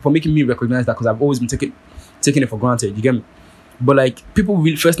 but for making me recognize that, because I've always been taking it for granted. You get me? But like people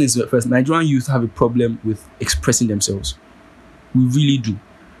will, first things first, Nigerian youth have a problem with expressing themselves. We really do.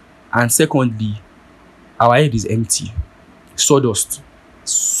 And secondly, our head is empty. Sawdust,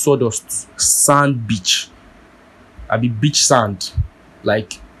 sand beach. I be beach sand.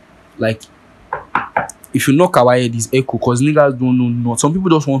 Like if you knock our head is echo, because niggas don't know. Some people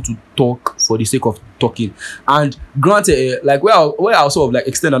just want to talk for the sake of talking. And granted, like where I sort of like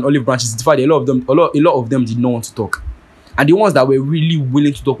extend an olive branch is the fact that a lot of them did not want to talk. And the ones that were really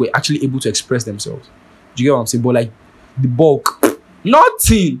willing to talk were actually able to express themselves. Do you get what I'm saying? But like the bulk,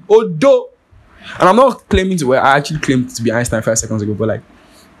 nothing. Although, and I'm not claiming to, I actually claimed to be Einstein 5 seconds ago, but like,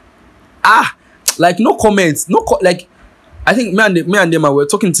 like no comments, like, I think me and them were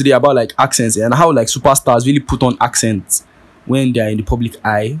talking today about like accents and how like superstars really put on accents when they're in the public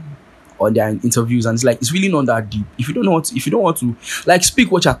eye or they're in interviews, and it's like it's really not that deep. If you don't want to like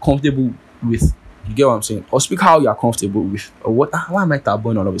speak what you're comfortable with, you get what I'm saying, or speak how you're comfortable with, or what. Why am I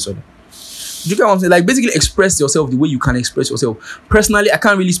tabooing all of a sudden? You get what I'm saying? Like basically express yourself the way you can express yourself. Personally, I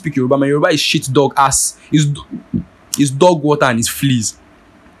can't really speak Yoruba. My Yoruba is shit dog ass. Is dog water and it's fleas.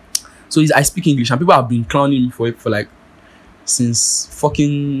 So I speak English and people have been clowning me for it for like since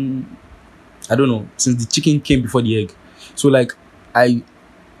fucking, I don't know, since the chicken came before the egg. So like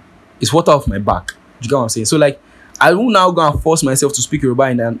it's water off my back. Do you get what I'm saying? So like I will now go and force myself to speak Yoruba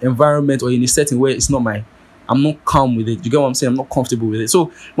in an environment or in a setting where it's not I'm not calm with it. You get what I'm saying? I'm not comfortable with it.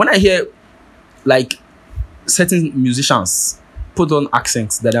 So when I hear like certain musicians put on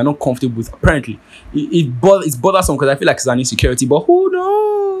accents that they're not comfortable with, apparently it's bothersome because I feel like it's an insecurity. But who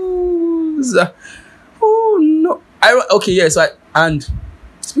knows? Who knows? Okay, yeah. So and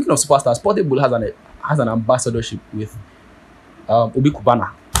speaking of superstars, Portable has an ambassadorship with Obi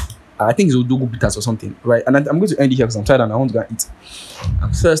Kubana. I think it's Odogu Bitters or something, right? And I'm going to end it here because I'm tired and I want to go and eat.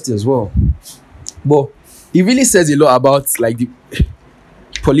 I'm thirsty as well. But it really says a lot about like the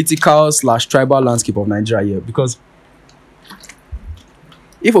political / tribal landscape of Nigeria here. Because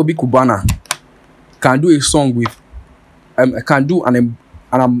if Obi Kubana can do a song with, can do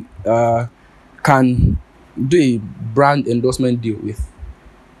can do a brand endorsement deal with,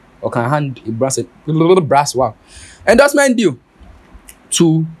 or can hand a brass endorsement deal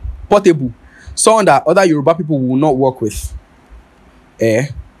to Portable, someone that other Yoruba people will not work with, I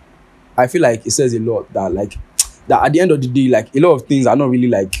feel like it says a lot that like that at the end of the day, like a lot of things are not really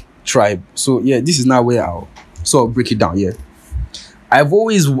like tribe. So yeah, this is now where I'll sort of break it down. Yeah, I've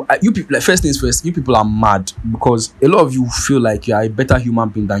always you people, like, first things first, you people are mad because a lot of you feel like you are a better human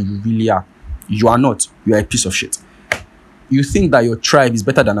being than you really are. You are not. You are a piece of shit. You think that your tribe is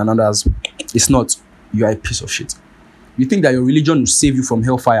better than another's. It's not. You are a piece of shit. You think that your religion will save you from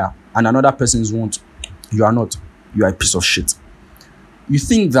hellfire and another person's won't. You are not. You are a piece of shit. You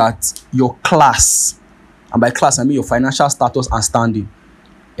think that your class, and by class I mean your financial status and standing,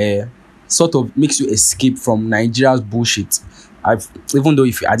 sort of makes you escape from Nigeria's bullshit. Even though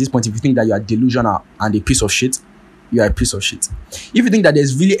if at this point if you think that you are delusional and a piece of shit, you are a piece of shit. If you think that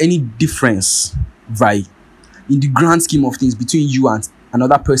there's really any difference, right, in the grand scheme of things between you and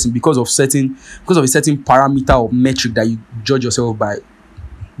another person because of a certain parameter or metric that you judge yourself by,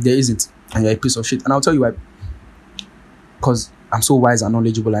 there isn't, and you're a piece of shit. And I'll tell you why. Because I'm so wise and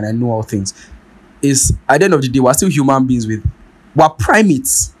knowledgeable and I know all things. Is at the end of the day, we're still human beings we're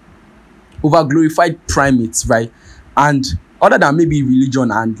primates, over glorified primates, right? And other than maybe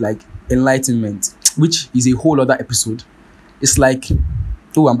religion and like enlightenment, which is a whole other episode, it's like,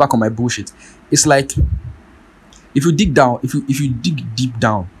 oh, I'm back on my bullshit. It's like if you dig down, if you dig deep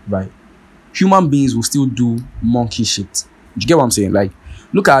down, right, human beings will still do monkey shit. You get what I'm saying? Like,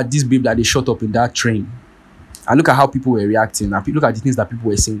 look at this babe that they shot up in that train, and look at how people were reacting, and look at the things that people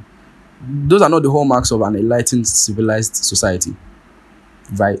were saying. Those are not the hallmarks of an enlightened, civilized society,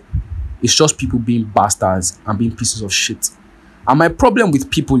 right? It's just people being bastards and being pieces of shit. And my problem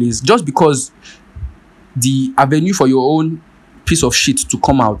with people is just because the avenue for your own piece of shit to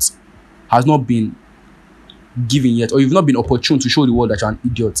come out has not been given yet, or you've not been opportune to show the world that you're an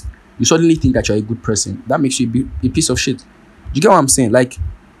idiot, you suddenly think that you're a good person. That makes you a piece of shit. Do you get what I'm saying? Like,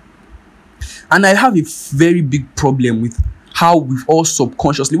 and I have a very big problem with how we've all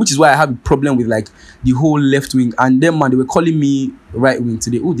subconsciously, which is why I have a problem with like the whole left wing. And then, man, they were calling me right wing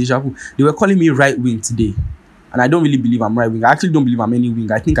today. Oh, deja vu. They were calling me right wing today. And I don't really believe I'm right wing. I actually don't believe I'm any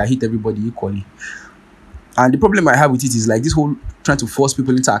wing. I think I hate everybody equally. And the problem I have with it is like this whole trying to force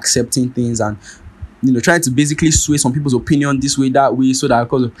people into accepting things and, you know, trying to basically sway some people's opinion this way, that way, so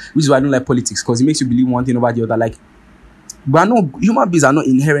that which is why I don't like politics, because it makes you believe one thing over the other. Like, but human beings are not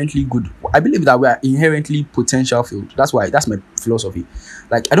inherently good. I believe that we are inherently potential filled. That's my philosophy.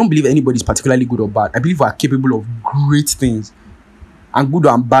 Like, I don't believe anybody's particularly good or bad. I believe we are capable of great things, and good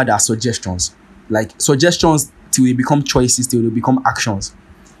and bad are suggestions. Like, suggestions till they become choices, till they become actions.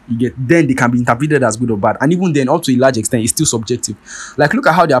 Then they can be interpreted as good or bad, and even then, up to a large extent, it's still subjective. Like, look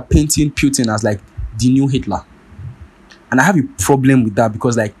at how they are painting Putin as like the new Hitler, and I have a problem with that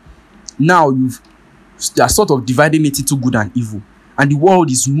because like now they are sort of dividing it into good and evil, and the world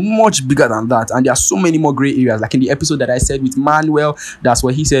is much bigger than that, and there are so many more gray areas. Like in the episode that I said with Manuel, that's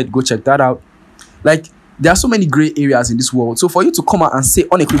what he said. Go check that out. Like, there are so many gray areas in this world. So for you to come out and say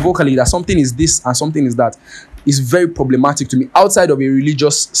unequivocally that something is this and something is that is very problematic to me outside of a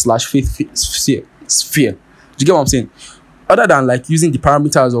religious / faith sphere. Do you get what I'm saying? Other than like using the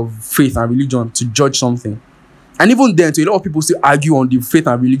parameters of faith and religion to judge something. And even then, to a lot of people still argue on the faith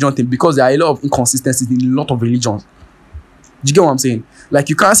and religion thing because there are a lot of inconsistencies in a lot of religions. Do you get what I'm saying? Like,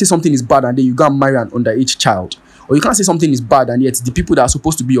 you can't say something is bad and then you go and marry an underage child. Or you can't say something is bad and yet the people that are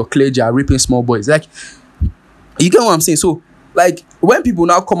supposed to be your clergy are raping small boys. Like, you get what I'm saying? So, like, when people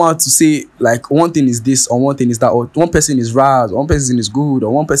now come out to say, like, one thing is this or one thing is that, or one person is right, or one person is good,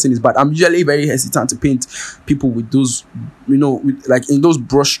 or one person is bad, I'm usually very hesitant to paint people with those, you know, with, like, in those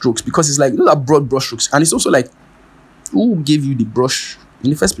brush strokes, because it's like, those are broad brush strokes. And it's also like, who gave you the brush in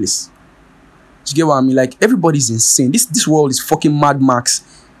the first place? Do you get what I mean? Like, everybody's insane. This world is fucking Mad Max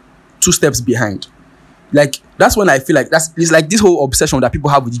 2 steps behind. Like, that's when I feel like it's like this whole obsession that people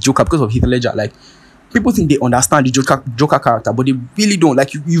have with the Joker because of Heath Ledger. Like, people think they understand the Joker character, but they really don't.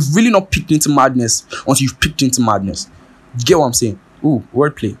 Like, you've really not peeked into madness until you've peeked into madness. You get what I'm saying? Ooh,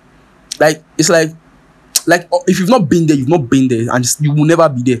 wordplay. Like, it's like if you've not been there, you've not been there, and you will never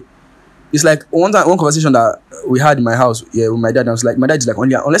be there. It's like one conversation that we had in my house, with my dad. I was like, my dad is like,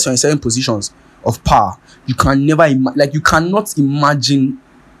 only unless you're in certain positions of power, you can never you cannot imagine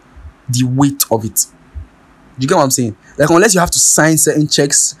the weight of it. You get what I'm saying? Like, unless you have to sign certain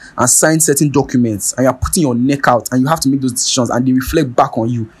checks and sign certain documents, and you're putting your neck out, and you have to make those decisions, and they reflect back on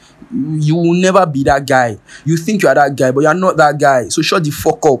you, you will never be that guy. You think you are that guy, but you're not that guy. So shut the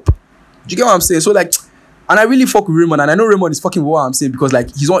fuck up. Do you get what I'm saying? So, like, and I really fuck with Raymond, and I know Raymond is fucking what I'm saying, because,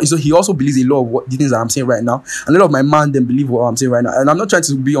 like, he also believes a lot of the things that I'm saying right now, and a lot of my man then believe what I'm saying right now. And I'm not trying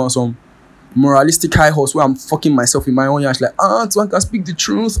to be on some moralistic high horse where I'm fucking myself in my own yash, like, so I can speak the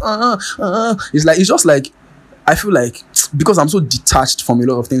truth. It's just like, I feel like, because I'm so detached from a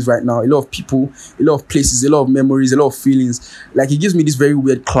lot of things right now, a lot of people, a lot of places, a lot of memories, a lot of feelings, like, it gives me this very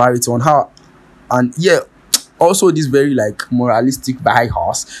weird clarity on how, and also this very, like, moralistic high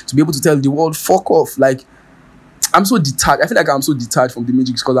horse to be able to tell the world, fuck off. Like, I'm so detached. I feel like I'm so detached from the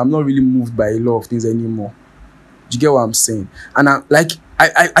magic because I'm not really moved by a lot of things anymore. Do you get what I'm saying? And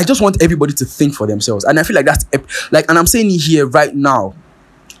I just want everybody to think for themselves. And I feel like that's like, and I'm saying it here right now,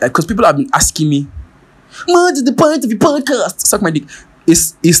 like, because people have been asking me, what is the point of your podcast? Suck my dick.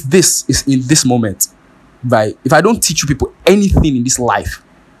 Is in this moment, right? If I don't teach you people anything in this life,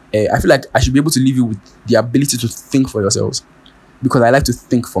 I feel like I should be able to leave you with the ability to think for yourselves. Because I like to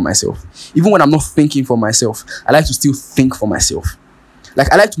think for myself. Even when I'm not thinking for myself, I like to still think for myself.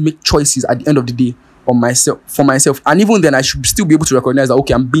 Like, I like to make choices at the end of the day for myself. And even then, I should still be able to recognize that,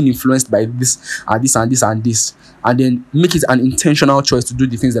 okay, I'm being influenced by this and this and this and this. And then make it an intentional choice to do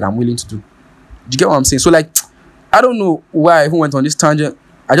the things that I'm willing to do. Do you get what I'm saying? So, like, I don't know why I even went on this tangent.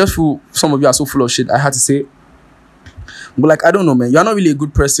 I just feel some of you are so full of shit. I had to say. But, like, I don't know, man. You're not really a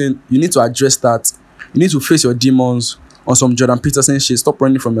good person. You need to address that. You need to face your demons. On some Jordan Peterson shit, stop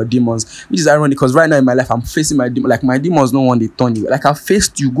running from your demons. Which is ironic, because right now in my life, I'm facing my demons. Like, my demons don't want to turn you. Like, I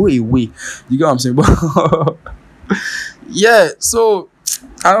faced you, go away. You get what I'm saying? But yeah, so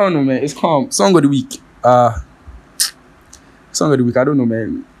I don't know, man. It's calm. Song of the week. I don't know,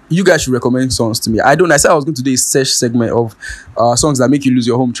 man. You guys should recommend songs to me. I said I was going to do a search segment of songs that make you lose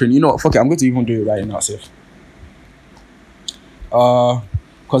your home training. You know, fuck it, I'm going to even do it right now, safe.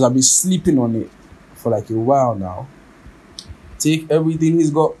 Because I've been sleeping on it for like a while now. Take everything, he's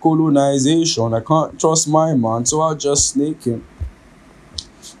got colonization. I can't trust my man, so I'll just snake him.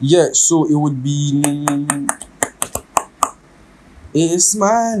 Yeah, so it would be it's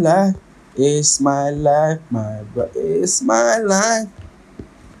my life, my bro, it's my life.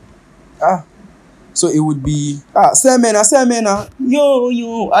 So it would be Semena,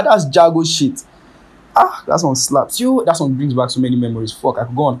 yo, that's Jago shit. That song slaps. Yo, that song brings back so many memories. Fuck, I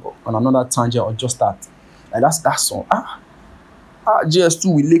could go on another tangent or just that. Like, that's that song.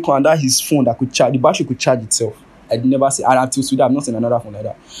 JS2 with Leko, and that his phone that could charge, the battery could charge itself. I'd never say, and until today, I've not seen another phone like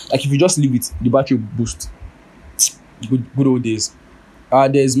that. Like, if you just leave it, the battery will boost. Good old days.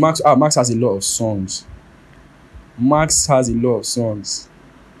 There's Max. Max has a lot of songs. Man.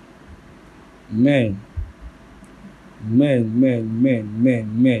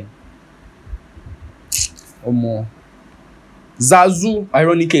 Zazu,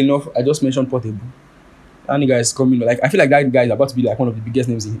 ironically enough, I just mentioned Portable. That nigga is coming. Like, I feel like that guy is about to be like one of the biggest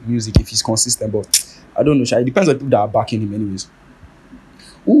names in music if he's consistent, but I don't know. It depends on people that are backing him anyways.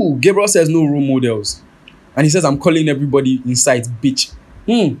 Ooh, Gabriel says no role models. And he says, I'm calling everybody inside bitch.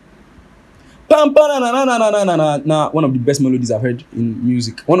 One of the best melodies I've heard in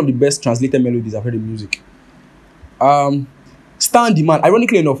music. One of the best translated melodies I've heard in music. Stan the man.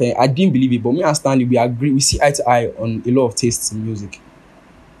 Ironically enough, I didn't believe it, but me and Stanley, we agree. We see eye to eye on a lot of tastes in music.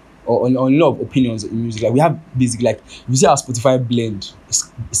 Or on a lot of opinions in music. Like, we have basic, like, if you see our Spotify blend,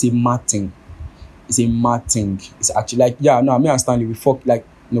 it's a mad thing. It's actually like, me and Stanley, we fuck, like,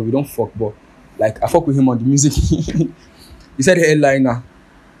 no, we don't fuck, but like, I fuck with him on the music. He said the headliner.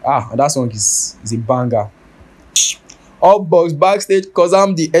 And that song is a banger. Upbox backstage, cause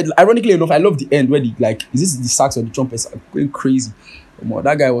I'm the head. Ironically enough, I love the end where is this the sax or the trumpets are going crazy.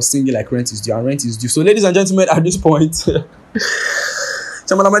 That guy was singing like rent is due, and rent is due. So, ladies and gentlemen, at this point,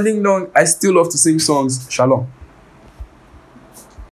 I still love to sing songs. Shalom.